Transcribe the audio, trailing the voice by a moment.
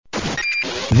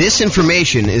This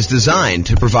information is designed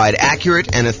to provide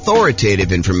accurate and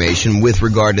authoritative information with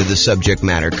regard to the subject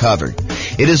matter covered.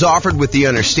 It is offered with the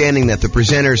understanding that the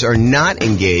presenters are not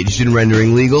engaged in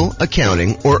rendering legal,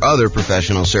 accounting, or other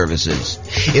professional services.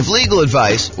 If legal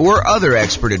advice or other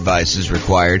expert advice is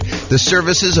required, the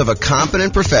services of a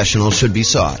competent professional should be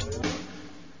sought.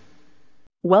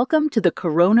 Welcome to the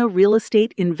Corona Real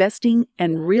Estate Investing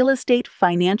and Real Estate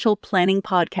Financial Planning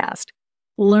Podcast.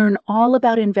 Learn all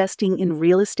about investing in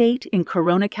real estate in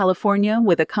Corona, California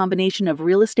with a combination of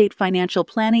real estate financial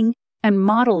planning and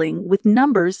modeling with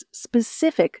numbers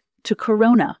specific to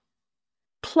Corona.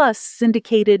 Plus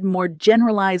syndicated, more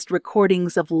generalized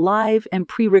recordings of live and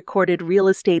pre-recorded real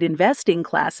estate investing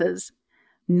classes,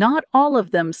 not all of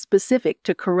them specific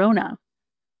to Corona.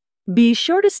 Be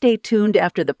sure to stay tuned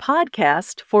after the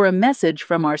podcast for a message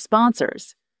from our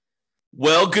sponsors.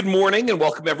 Well, good morning and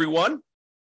welcome everyone.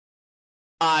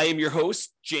 I am your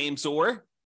host, James Orr,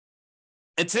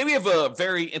 and today we have a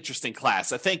very interesting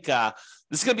class. I think this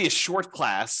is going to be a short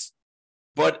class,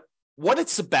 but what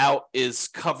it's about is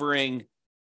covering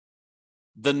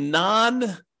the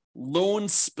non-loan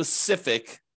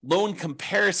specific, loan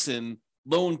comparison,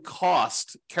 loan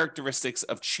cost characteristics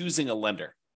of choosing a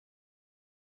lender.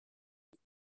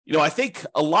 You know, I think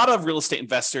a lot of real estate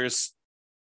investors,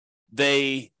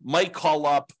 they might call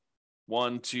up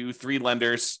 1, 2, 3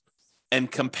 lenders and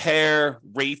compare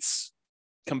rates,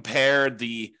 compare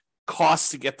the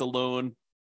cost to get the loan.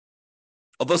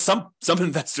 Although some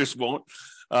investors won't.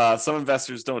 Some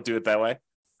investors don't do it that way.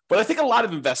 But I think a lot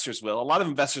of investors will. A lot of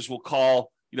investors will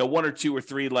call, 1 or 2 or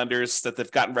 3 lenders that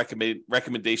they've gotten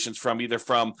recommendations from, either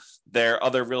from their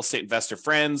other real estate investor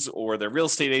friends or their real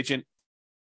estate agent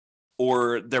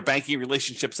or their banking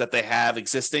relationships that they have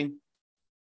existing.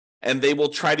 And they will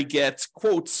try to get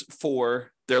quotes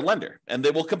for their lender, and they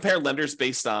will compare lenders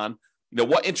based on,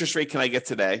 what interest rate can I get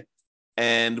today,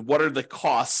 and what are the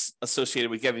costs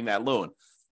associated with getting that loan?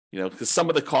 Because some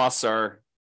of the costs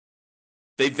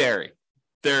they vary.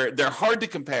 They're hard to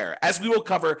compare, as we will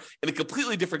cover in a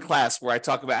completely different class where I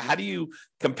talk about how do you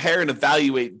compare and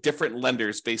evaluate different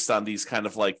lenders based on these kind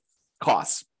of like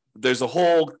costs. There's a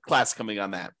whole class coming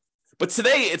on that. But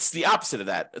today it's the opposite of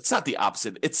that. It's not the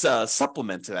opposite. It's a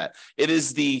supplement to that. It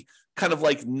is the kind of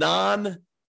like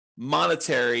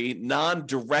non-monetary,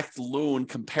 non-direct loan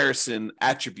comparison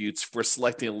attributes for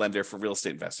selecting a lender for real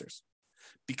estate investors.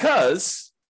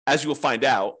 Because, as you will find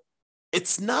out,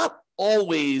 it's not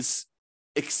always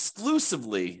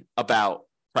exclusively about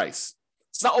price.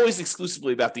 It's not always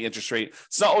exclusively about the interest rate.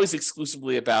 It's not always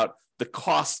exclusively about the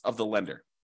cost of the lender.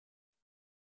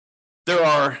 There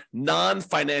are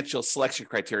non-financial selection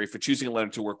criteria for choosing a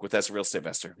lender to work with as a real estate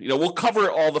investor. We'll cover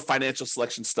all the financial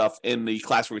selection stuff in the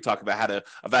class where we talk about how to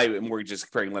evaluate mortgages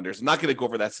comparing lenders. I'm not going to go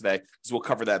over that today because we'll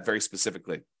cover that very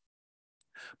specifically.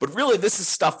 But really, this is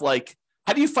stuff like,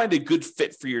 how do you find a good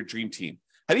fit for your dream team?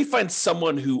 How do you find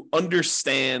someone who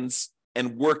understands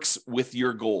and works with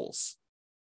your goals,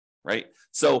 right?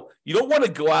 So you don't want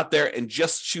to go out there and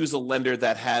just choose a lender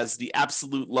that has the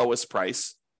absolute lowest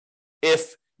price.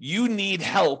 If you need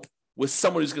help with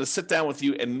someone who's going to sit down with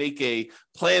you and make a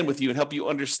plan with you and help you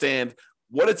understand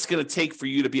what it's going to take for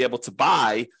you to be able to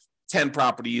buy 10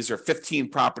 properties or 15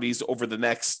 properties over the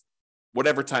next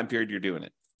whatever time period you're doing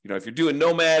it. If you're doing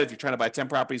Nomad, if you're trying to buy 10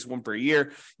 properties, 1 per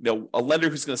year, a lender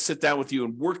who's going to sit down with you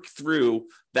and work through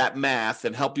that math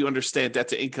and help you understand debt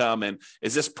to income. And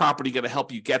is this property going to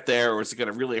help you get there, or is it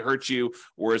going to really hurt you?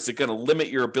 Or is it going to limit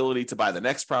your ability to buy the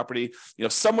next property?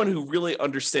 Someone who really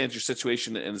understands your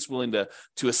situation and is willing to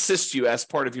assist you as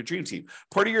part of your dream team,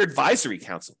 part of your advisory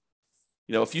council.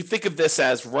 If you think of this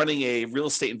as running a real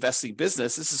estate investing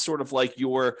business, this is sort of like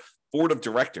your board of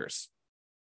directors,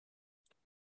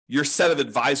 your set of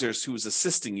advisors who is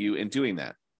assisting you in doing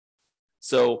that.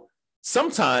 So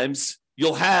sometimes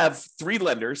you'll have 3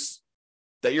 lenders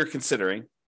that you're considering,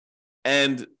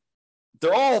 and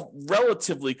they're all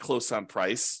relatively close on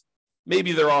price.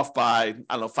 Maybe they're off by,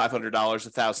 $500,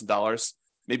 $1,000,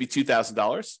 maybe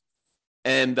 $2,000.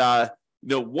 And,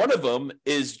 one of them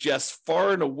is just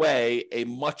far and away a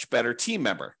much better team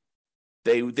member.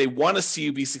 They want to see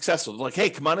you be successful. They're like, hey,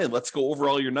 come on in. Let's go over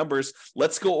all your numbers.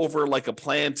 Let's go over like a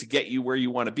plan to get you where you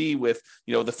want to be with,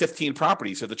 the 15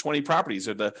 properties or the 20 properties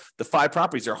or the 5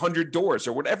 properties or 100 doors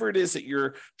or whatever it is that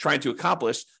you're trying to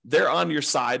accomplish. They're on your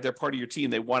side. They're part of your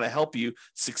team. They want to help you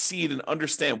succeed and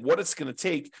understand what it's going to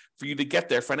take for you to get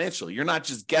there financially. You're not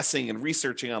just guessing and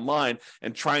researching online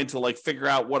and trying to like figure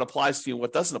out what applies to you and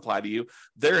what doesn't apply to you.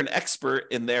 They're an expert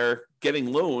in their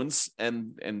getting loans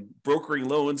and brokering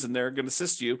loans, and they're going to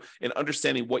assist you in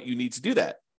understanding what you need to do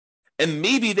that. And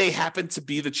maybe they happen to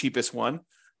be the cheapest one,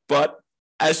 but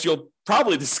as you'll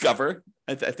probably discover,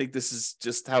 I think this is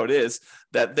just how it is,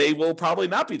 that they will probably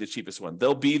not be the cheapest one.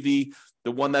 They'll be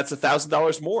the one that's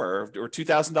 $1,000 more or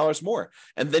 $2,000 more.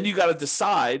 And then you got to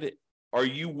decide, are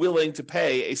you willing to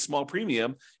pay a small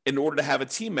premium in order to have a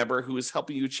team member who is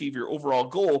helping you achieve your overall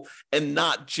goal and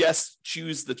not just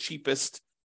choose the cheapest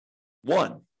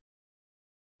one?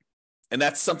 And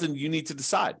that's something you need to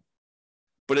decide.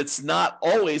 But it's not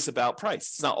always about price.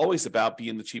 It's not always about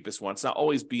being the cheapest one. It's not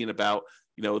always being about,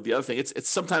 the other thing. It's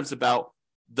sometimes about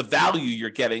the value you're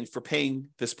getting for paying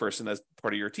this person as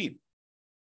part of your team.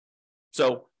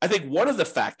 So I think one of the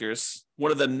factors,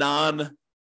 one of the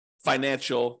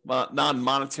non-financial,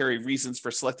 non-monetary reasons for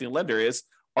selecting a lender is,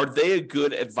 are they a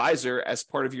good advisor as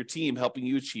part of your team helping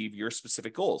you achieve your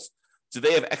specific goals? Do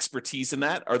they have expertise in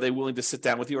that? Are they willing to sit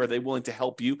down with you? Are they willing to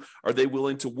help you? Are they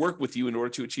willing to work with you in order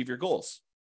to achieve your goals?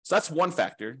 So that's one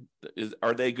factor.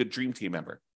 Are they a good dream team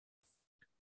member?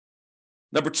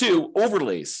 Number two,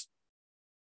 overlays.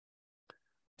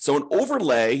 So an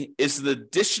overlay is an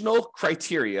additional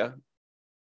criteria,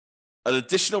 an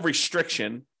additional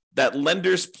restriction that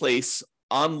lenders place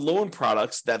on loan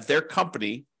products that their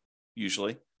company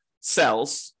usually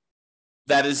sells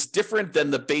that is different than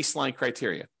the baseline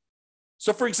criteria.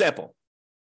 So for example,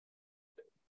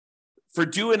 for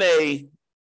doing a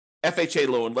FHA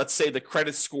loan, let's say the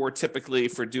credit score typically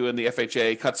for doing the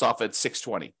FHA cuts off at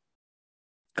 620.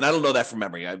 And I don't know that from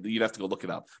memory. You'd have to go look it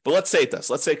up. But let's say it does.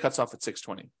 Let's say it cuts off at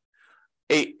 620.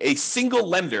 A single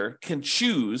lender can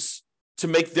choose to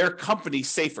make their company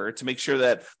safer, to make sure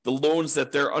that the loans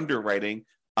that they're underwriting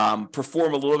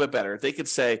perform a little bit better. They could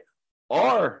say,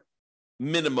 our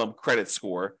minimum credit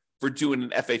score for doing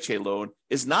an FHA loan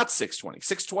is not 620.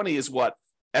 620 is what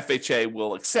FHA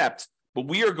will accept, but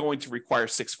we are going to require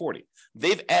 640.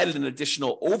 They've added an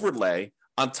additional overlay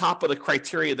on top of the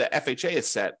criteria that FHA has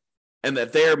set, and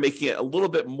that they're making it a little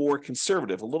bit more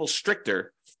conservative, a little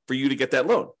stricter for you to get that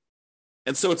loan.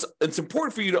 And so it's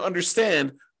important for you to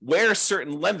understand where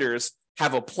certain lenders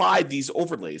have applied these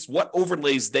overlays, what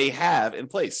overlays they have in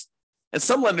place. And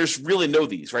some lenders really know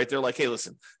these, right? They're like, hey,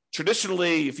 listen,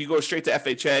 traditionally, if you go straight to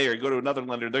FHA or you go to another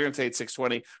lender, they're going to say it's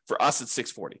 620. For us, it's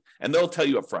 640. And they'll tell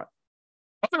you up front.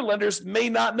 Other lenders may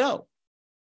not know.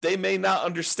 They may not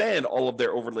understand all of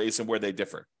their overlays and where they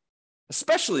differ,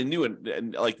 especially new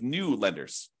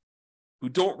lenders who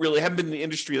haven't been in the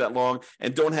industry that long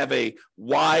and don't have a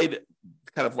wide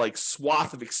kind of like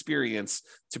swath of experience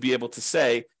to be able to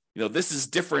say, this is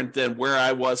different than where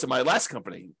I was in my last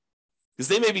company. Because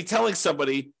they may be telling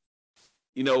somebody,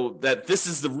 that this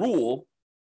is the rule,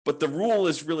 but the rule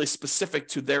is really specific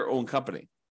to their own company.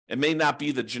 It may not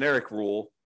be the generic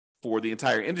rule for the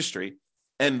entire industry,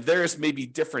 and theirs may be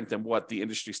different than what the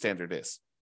industry standard is.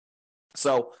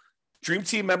 So dream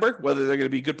team member, whether they're going to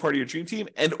be a good part of your dream team,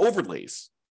 and overlays.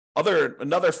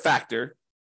 Another factor,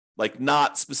 like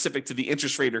not specific to the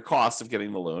interest rate or cost of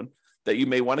getting the loan, that you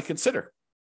may want to consider.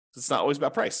 It's not always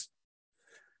about price.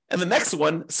 And the next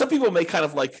one, some people may kind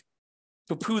of like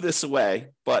poo-poo this away,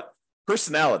 but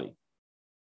personality.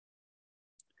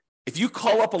 If you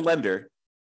call up a lender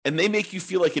and they make you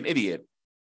feel like an idiot,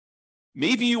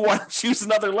 maybe you want to choose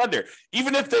another lender,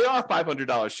 even if they are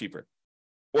 $500 cheaper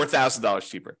or $1,000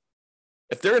 cheaper.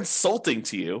 If they're insulting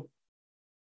to you,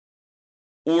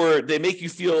 or they make you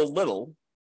feel little,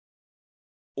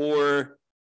 or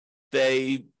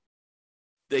they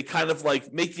kind of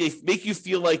like make you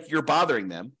feel like you're bothering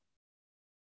them,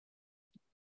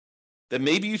 then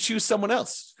maybe you choose someone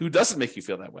else who doesn't make you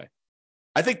feel that way.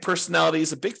 I think personality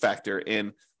is a big factor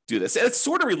in do this. And it's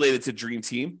sort of related to Dream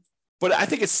Team, but I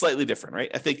think it's slightly different,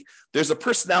 right? I think there's a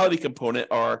personality component,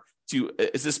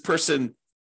 is this going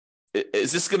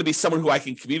to be someone who I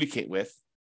can communicate with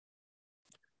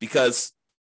because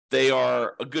they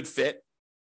are a good fit,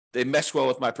 they mesh well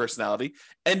with my personality,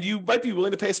 and you might be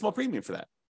willing to pay a small premium for that.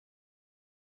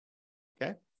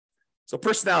 Okay? So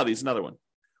personality is another one.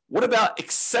 What about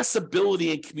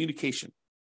accessibility and communication?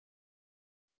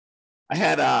 I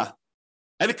had a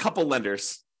couple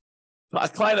lenders. A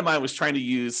client of mine was trying to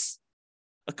use,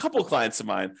 a couple clients of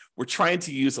mine were trying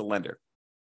to use a lender.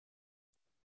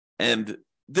 And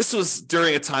this was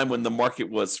during a time when the market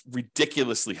was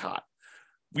ridiculously hot.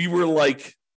 We were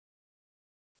like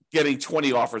getting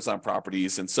 20 offers on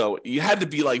properties. And so you had to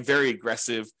be like very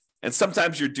aggressive. And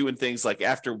sometimes you're doing things like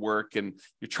after work and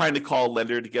you're trying to call a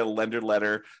lender to get a lender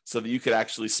letter so that you could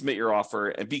actually submit your offer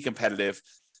and be competitive.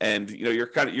 And you're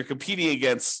competing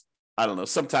against, I don't know,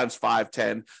 sometimes 5,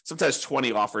 10, sometimes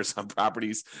 20 offers on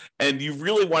properties. And you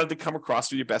really wanted to come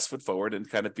across with your best foot forward and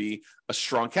kind of be a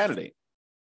strong candidate.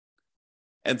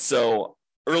 And so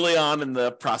early on in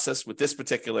the process with this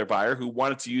particular buyer who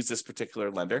wanted to use this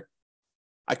particular lender,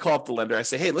 I call up the lender. I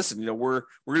say, hey, listen, we're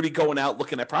going to be going out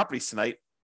looking at properties tonight.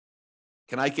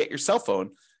 Can I get your cell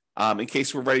phone in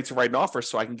case we're ready to write an offer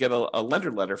so I can get a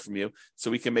lender letter from you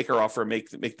so we can make our offer,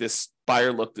 make this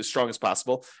buyer look as strong as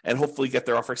possible and hopefully get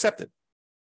their offer accepted.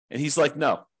 And he's like,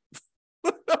 no,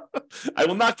 I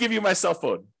will not give you my cell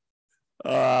phone.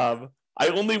 I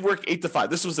only work 8 to 5.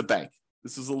 This was a bank.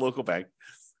 This was a local bank,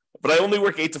 but I only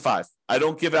work 8 to 5. I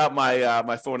don't give out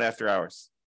my phone after hours.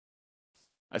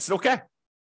 I said, okay.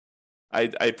 I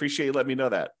appreciate you letting me know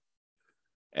that.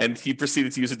 And he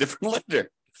proceeded to use a different lender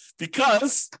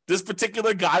because this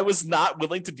particular guy was not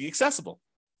willing to be accessible.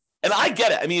 And I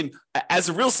get it. I mean, as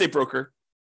a real estate broker,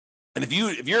 and if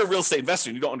you're a real estate investor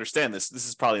and you don't understand this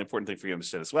is probably an important thing for you to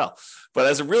understand as well. But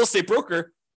as a real estate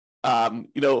broker,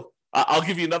 I'll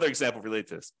give you another example related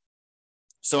to this.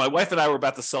 So my wife and I were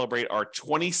about to celebrate our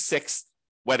 26th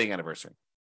wedding anniversary,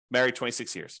 married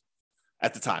 26 years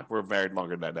at the time. We're married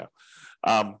longer than that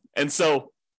now. And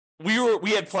so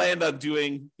we had planned on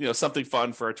doing, something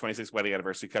fun for our 26th wedding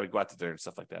anniversary, kind of go out to dinner and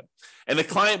stuff like that. And the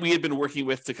client we had been working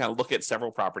with to kind of look at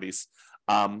several properties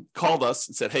called us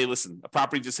and said, hey, listen, a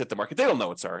property just hit the market. They don't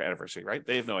know it's our anniversary, right?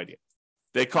 They have no idea.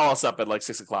 They call us up at like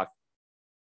 6:00.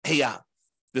 Hey,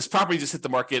 this property just hit the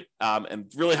market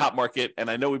and really hot market.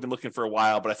 And I know we've been looking for a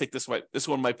while, but I think this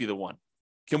one might be the one.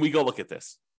 Can we go look at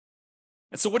this?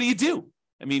 And so what do you do?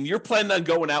 I mean, you're planning on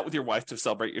going out with your wife to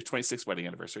celebrate your 26th wedding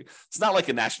anniversary. It's not like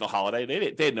a national holiday.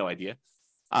 They had no idea.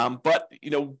 But,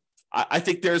 I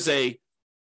think there's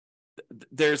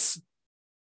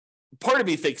part of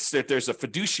me thinks that there's a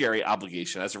fiduciary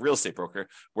obligation as a real estate broker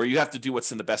where you have to do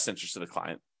what's in the best interest of the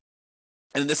client.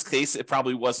 And in this case, it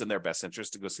probably was in their best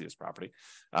interest to go see this property.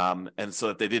 And so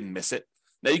that they didn't miss it.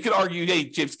 Now, you could argue, hey,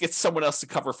 James, get someone else to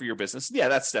cover for your business. Yeah,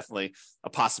 that's definitely a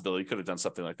possibility. You could have done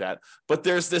something like that. But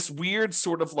there's this weird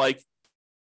sort of like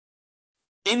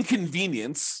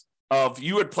inconvenience of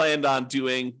you had planned on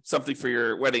doing something for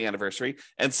your wedding anniversary,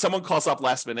 and someone calls up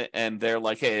last minute and they're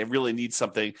like, hey, I really need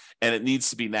something, and it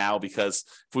needs to be now because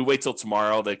if we wait till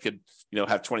tomorrow, they could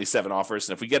have 27 offers.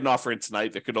 And if we get an offer in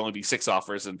tonight, there could only be 6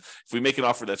 offers. And if we make an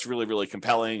offer that's really, really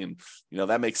compelling and,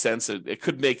 that makes sense, it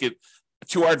could make it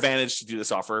to our advantage to do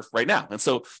this offer right now. And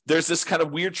so there's this kind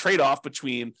of weird trade-off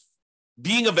between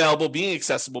being available, being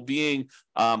accessible, being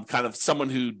kind of someone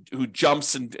who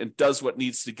jumps and does what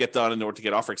needs to get done in order to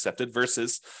get offer accepted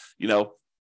versus, nope,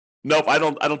 I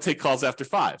don't take calls after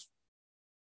 5.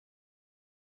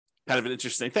 Kind of an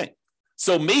interesting thing.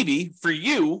 So maybe for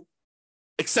you,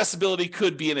 accessibility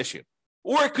could be an issue,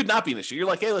 or it could not be an issue. You're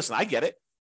like, hey, listen, I get it.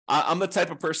 I'm the type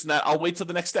of person that I'll wait till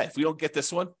the next day. If we don't get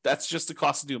this one, that's just the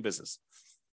cost of doing business.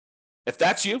 If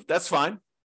that's you, that's fine.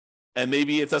 And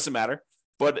maybe it doesn't matter.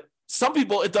 But some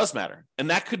people, it does matter. And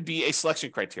that could be a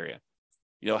selection criteria.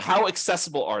 How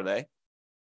accessible are they?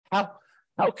 How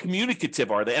communicative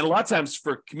are they? And a lot of times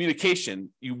for communication,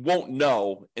 you won't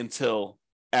know until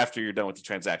after you're done with the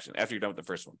transaction, after you're done with the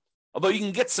first one. Although you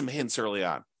can get some hints early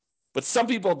on. But some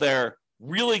people, they're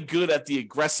really good at the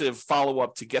aggressive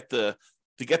follow-up to get the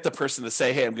person to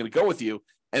say, hey, I'm going to go with you.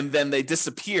 And then they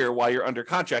disappear while you're under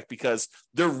contract because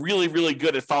they're really, really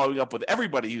good at following up with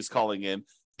everybody who's calling in,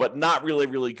 but not really,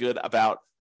 really good about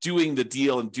doing the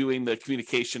deal and doing the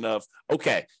communication of,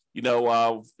 okay,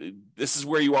 this is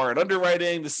where you are in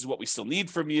underwriting. This is what we still need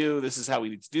from you. This is how we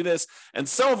need to do this. And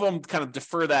some of them kind of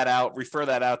refer that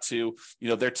out to,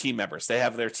 their team members. They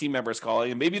have their team members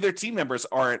calling, and maybe their team members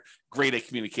aren't great at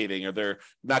communicating, or they're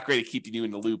not great at keeping you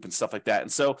in the loop and stuff like that.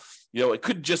 And so, it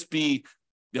could just be,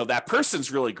 that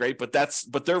person's really great, but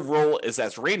their role is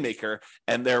as rainmaker,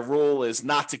 and their role is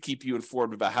not to keep you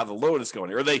informed about how the loan is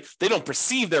going, or they don't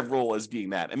perceive their role as being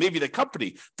that. And maybe the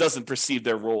company doesn't perceive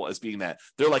their role as being that.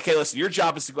 They're like, hey, listen, your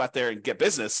job is to go out there and get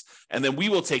business, and then we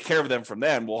will take care of them from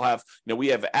them. We'll have, we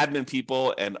have admin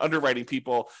people and underwriting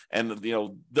people, and,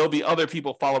 there'll be other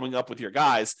people following up with your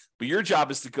guys, but your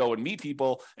job is to go and meet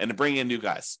people and to bring in new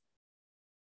guys.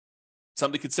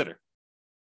 Something to consider.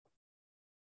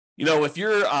 If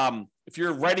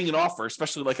you're writing an offer,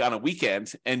 especially like on a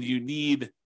weekend, and you need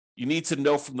to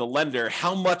know from the lender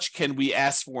how much can we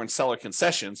ask for in seller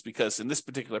concessions, because in this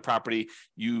particular property,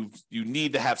 you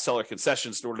need to have seller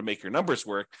concessions in order to make your numbers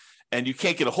work, and you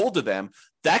can't get a hold of them,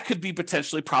 that could be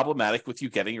potentially problematic with you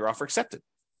getting your offer accepted,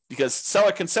 because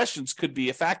seller concessions could be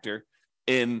a factor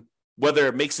in whether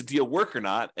it makes a deal work or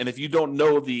not. And if you don't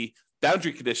know the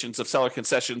boundary conditions of seller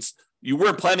concessions, you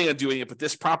weren't planning on doing it, but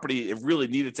this property, it really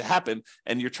needed to happen,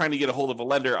 and you're trying to get a hold of a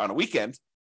lender on a weekend,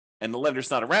 and the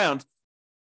lender's not around,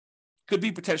 could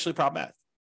be potentially problematic.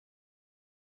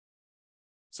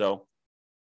 So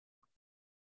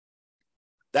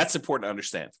That's important to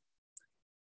understand.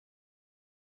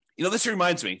 This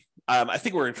reminds me, I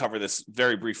think we're going to cover this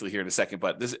very briefly here in a second,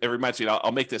 but it reminds me,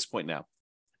 I'll make this point now.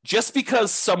 Just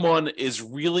because someone is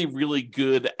really, really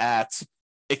good at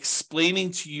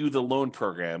explaining to you the loan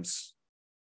programs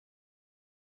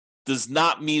does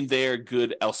not mean they're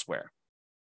good elsewhere.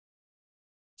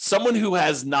 Someone who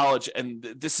has knowledge, and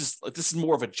this is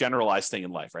more of a generalized thing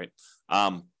in life, right?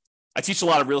 I teach a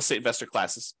lot of real estate investor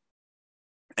classes.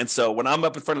 And so when I'm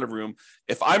up in front of the room,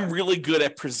 if I'm really good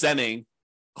at presenting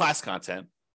class content,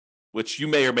 which you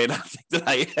may or may not think that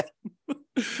I am,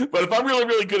 but if I'm really,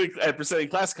 really good at presenting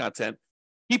class content,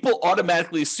 people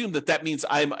automatically assume that means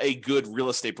I'm a good real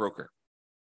estate broker,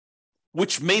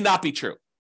 which may not be true.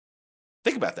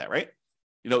 Think about that, right?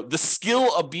 The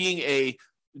skill of being a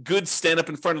good stand up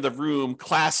in front of the room,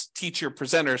 class teacher,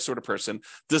 presenter sort of person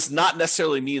does not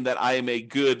necessarily mean that I am a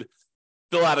good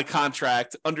fill out a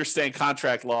contract, understand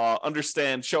contract law,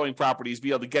 understand showing properties, be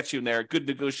able to get you in there, good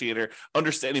negotiator,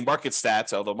 understanding market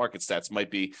stats, although market stats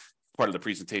might be part of the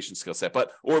presentation skill set,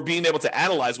 or being able to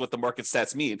analyze what the market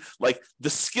stats mean. Like the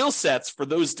skill sets for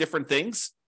those different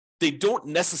things, they don't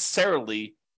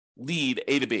necessarily lead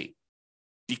A to B.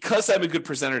 Because I'm a good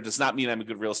presenter does not mean I'm a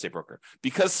good real estate broker.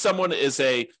 Because someone is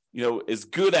is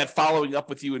good at following up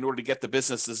with you in order to get the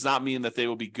business does not mean that they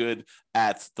will be good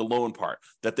at the loan part,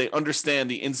 that they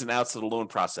understand the ins and outs of the loan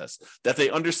process, that they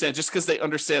understand, just because they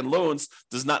understand loans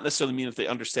does not necessarily mean that they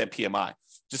understand PMI.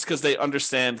 Just because they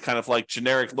understand kind of like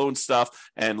generic loan stuff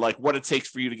and like what it takes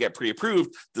for you to get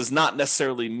pre-approved does not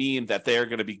necessarily mean that they're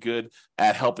going to be good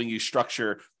at helping you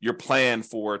structure your plan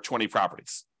for 20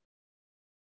 properties.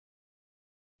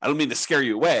 I don't mean to scare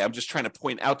you away. I'm just trying to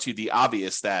point out to you the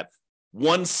obvious that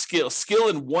one skill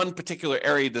in one particular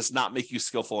area does not make you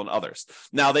skillful in others.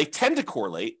 Now, they tend to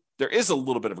correlate. There is a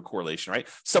little bit of a correlation, right?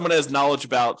 Someone has knowledge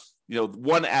about,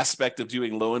 one aspect of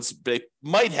doing loans, they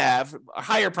might have a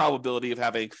higher probability of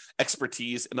having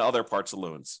expertise in other parts of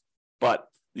loans. But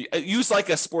use like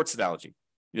a sports analogy.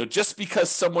 Just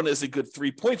because someone is a good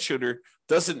three-point shooter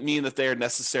doesn't mean that they are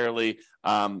necessarily,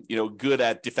 good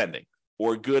at defending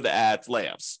or good at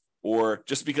layups, or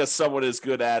just because someone is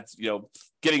good at,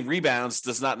 getting rebounds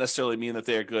does not necessarily mean that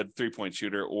they're a good three-point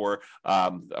shooter or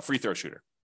a free throw shooter,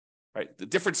 right? The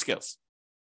different skills.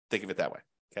 Think of it that way.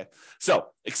 Okay. So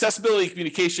accessibility,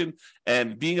 communication,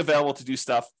 and being available to do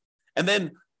stuff. And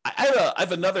then I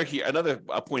have another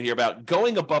point here about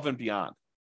going above and beyond.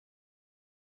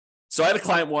 So I had a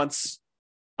client once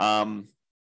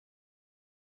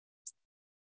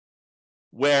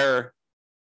where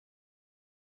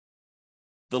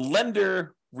the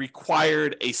lender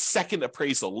required a second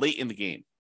appraisal late in the game.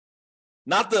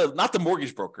 Not the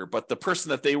mortgage broker, but the person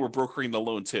that they were brokering the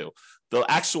loan to, the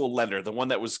actual lender, the one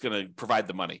that was going to provide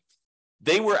the money.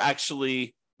 They were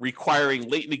actually requiring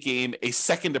late in the game a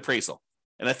second appraisal.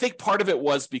 And I think part of it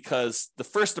was because the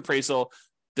first appraisal,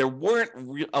 there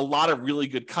weren't a lot of really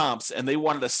good comps, and they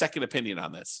wanted a second opinion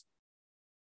on this.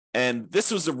 And this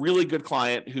was a really good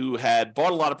client who had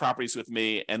bought a lot of properties with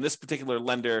me, and this particular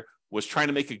lender was trying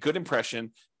to make a good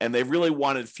impression, and they really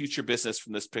wanted future business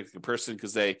from this particular person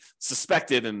because they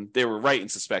suspected, and they were right in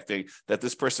suspecting, that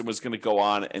this person was going to go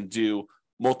on and do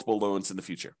multiple loans in the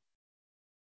future.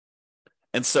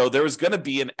 And so there was going to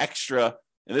be an extra,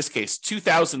 in this case,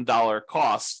 $2,000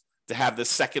 cost to have this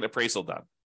second appraisal done.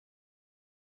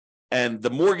 And the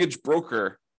mortgage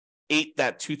broker ate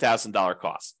that $2,000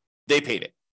 cost. They paid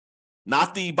it.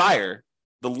 Not the buyer,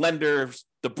 the lender,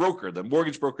 the broker, the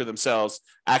mortgage broker themselves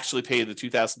actually paid the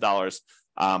 $2,000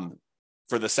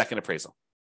 for the second appraisal.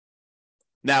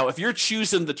 Now, if you're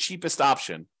choosing the cheapest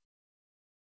option,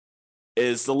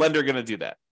 is the lender going to do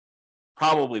that?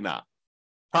 Probably not.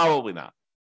 Probably not.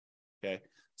 Okay.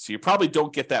 So you probably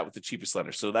don't get that with the cheapest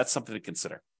lender. So that's something to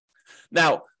consider.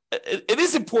 Now, it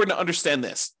is important to understand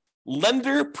this.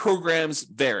 Lender programs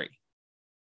vary.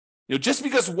 Just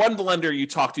because one lender you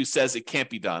talk to says it can't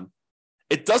be done,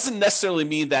 it doesn't necessarily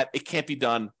mean that it can't be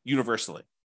done universally.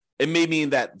 It may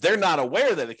mean that they're not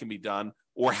aware that it can be done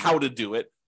or how to do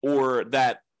it, or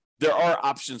that there are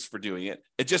options for doing it.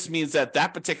 It just means that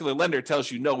that particular lender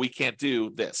tells you, no, we can't do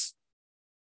this.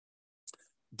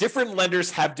 Different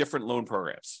lenders have different loan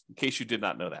programs, in case you did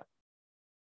not know that.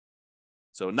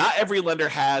 So not every lender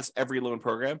has every loan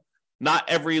program. Not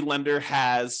every lender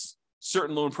has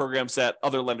certain loan programs that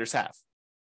other lenders have.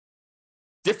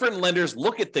 Different lenders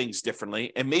look at things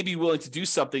differently and may be willing to do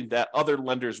something that other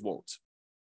lenders won't.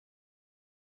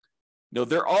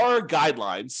 There are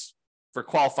guidelines for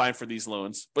qualifying for these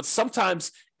loans, but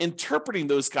sometimes interpreting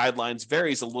those guidelines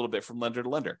varies a little bit from lender to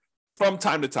lender from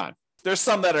time to time. There's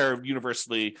some that are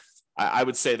universally I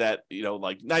would say that,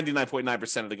 like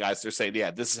 99.9% of the guys, they're saying,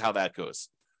 yeah, this is how that goes.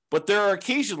 But there are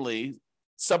occasionally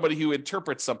somebody who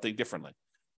interprets something differently.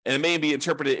 And it may be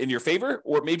interpreted in your favor,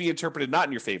 or it may be interpreted not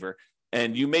in your favor.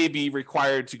 And you may be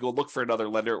required to go look for another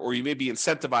lender, or you may be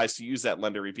incentivized to use that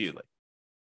lender repeatedly.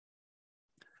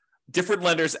 Different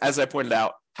lenders, as I pointed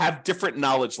out, have different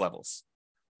knowledge levels.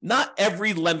 Not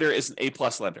every lender is an A+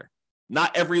 lender.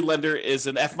 Not every lender is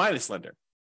an F- lender.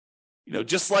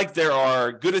 Just like there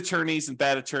are good attorneys and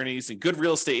bad attorneys, and good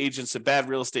real estate agents and bad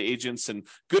real estate agents, and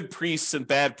good priests and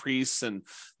bad priests, and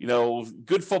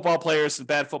good football players and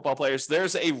bad football players,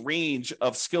 there's a range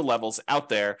of skill levels out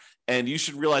there, and you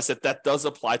should realize that that does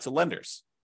apply to lenders.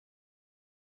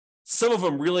 Some of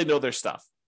them really know their stuff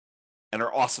and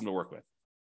are awesome to work with.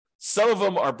 Some of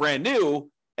them are brand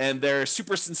new and they're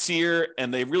super sincere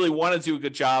and they really want to do a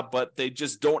good job, but they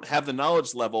just don't have the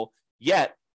knowledge level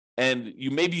yet. And you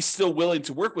may be still willing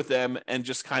to work with them and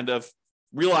just kind of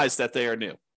realize that they are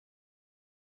new.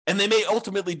 And they may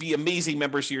ultimately be amazing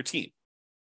members of your team.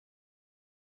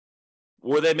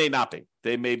 Or they may not be.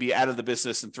 They may be out of the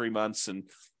business in 3 months, and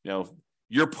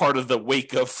you're part of the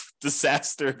wake of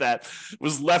disaster that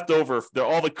was left over,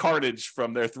 all the carnage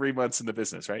from their 3 months in the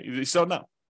business, right? You just don't know.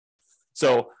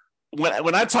 So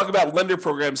when I talk about lender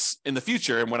programs in the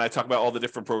future, and when I talk about all the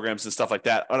different programs and stuff like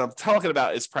that, what I'm talking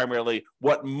about is primarily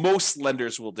what most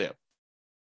lenders will do.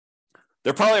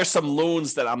 There probably are some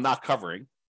loans that I'm not covering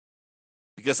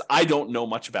because I don't know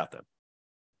much about them.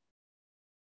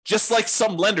 Just like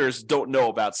some lenders don't know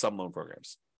about some loan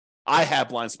programs. I have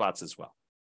blind spots as well.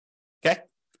 Okay?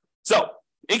 So,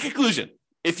 in conclusion,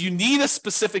 if you need a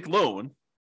specific loan,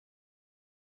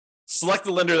 select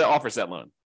the lender that offers that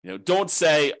loan. Don't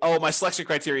say, oh, my selection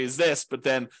criteria is this, but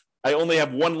then I only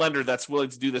have one lender that's willing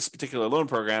to do this particular loan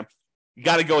program. You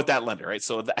got to go with that lender, right?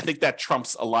 So I think that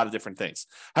trumps a lot of different things.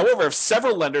 However, if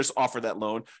several lenders offer that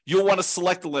loan, you'll want to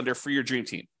select the lender for your dream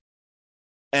team.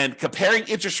 And comparing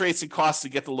interest rates and costs to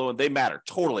get the loan, they matter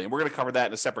totally. And we're going to cover that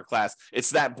in a separate class. It's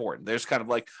that important. There's kind of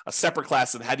like a separate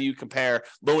class of how do you compare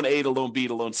loan A to loan B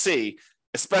to loan C,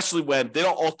 especially when they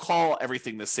don't all call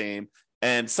everything the same.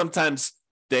 And sometimes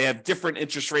they have different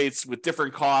interest rates with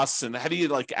different costs. And how do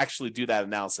you actually do that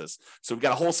analysis? So we've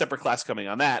got a whole separate class coming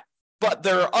on that. But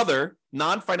there are other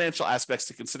non-financial aspects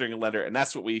to considering a lender, and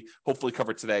that's what we hopefully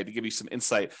covered today to give you some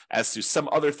insight as to some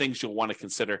other things you'll want to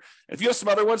consider. And if you have some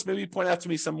other ones, maybe point out to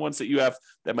me some ones that you have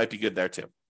that might be good there too.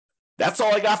 That's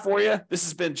all I got for you. This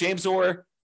has been James Orr.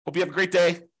 Hope you have a great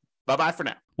day. Bye-bye for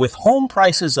now. With home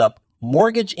prices up,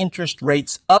 mortgage interest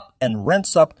rates up, and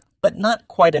rents up, but not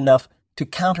quite enough to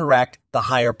counteract the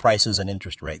higher prices and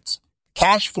interest rates.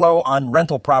 Cash flow on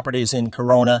rental properties in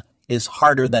Corona is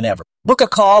harder than ever. Book a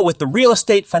call with the Real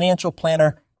Estate Financial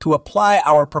Planner to apply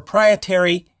our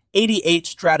proprietary 88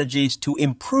 strategies to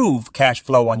improve cash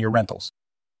flow on your rentals.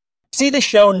 See the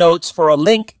show notes for a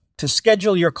link to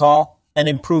schedule your call and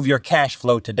improve your cash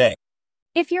flow today.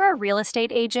 If you're a real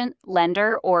estate agent,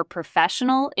 lender, or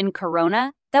professional in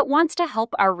Corona that wants to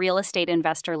help our real estate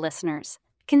investor listeners,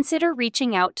 consider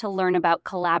reaching out to learn about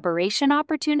collaboration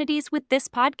opportunities with this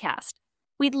podcast.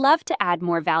 We'd love to add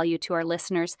more value to our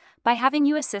listeners by having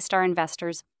you assist our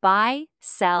investors buy,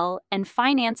 sell, and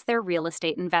finance their real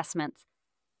estate investments.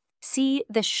 See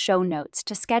the show notes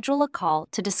to schedule a call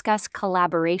to discuss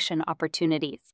collaboration opportunities.